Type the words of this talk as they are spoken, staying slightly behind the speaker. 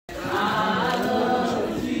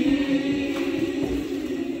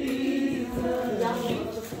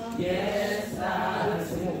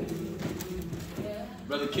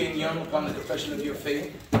confirm upon the confession of your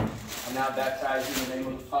faith. I now baptize you in the name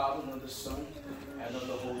of the Father, and of the Son, and of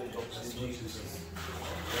the Holy Ghost. In Jesus' name.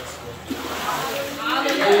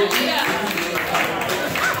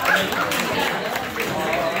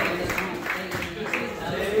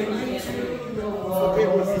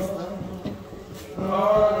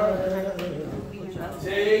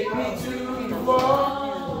 Take me to the waters,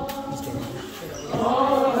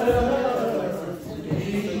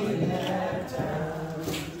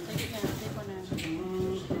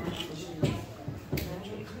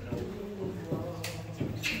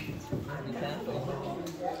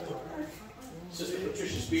 Sister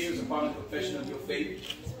Patricia Spears, upon the confession of your faith,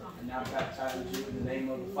 and now baptize you in the name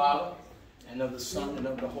of the Father, and of the Son, and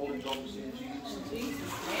of the Holy Ghost. In Jesus' name.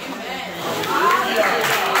 Amen.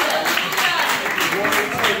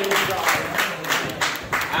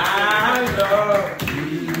 I love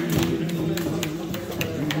you.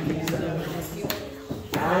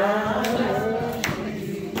 I love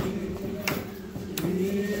you.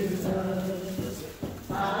 Jesus.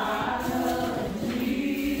 I love Jesus.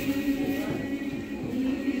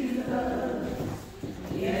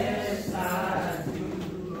 Yes, I do.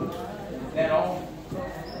 That all?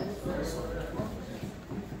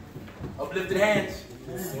 Uplifted hands.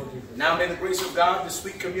 Now may the grace of God, the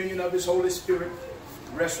sweet communion of His Holy Spirit,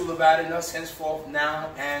 rest will abide in us henceforth, now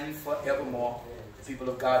and forevermore. The people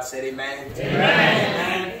of God said amen.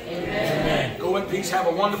 Amen. Amen. Amen. Go in peace. Have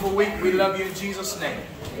a wonderful week. We love you in Jesus' name.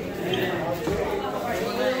 Amen.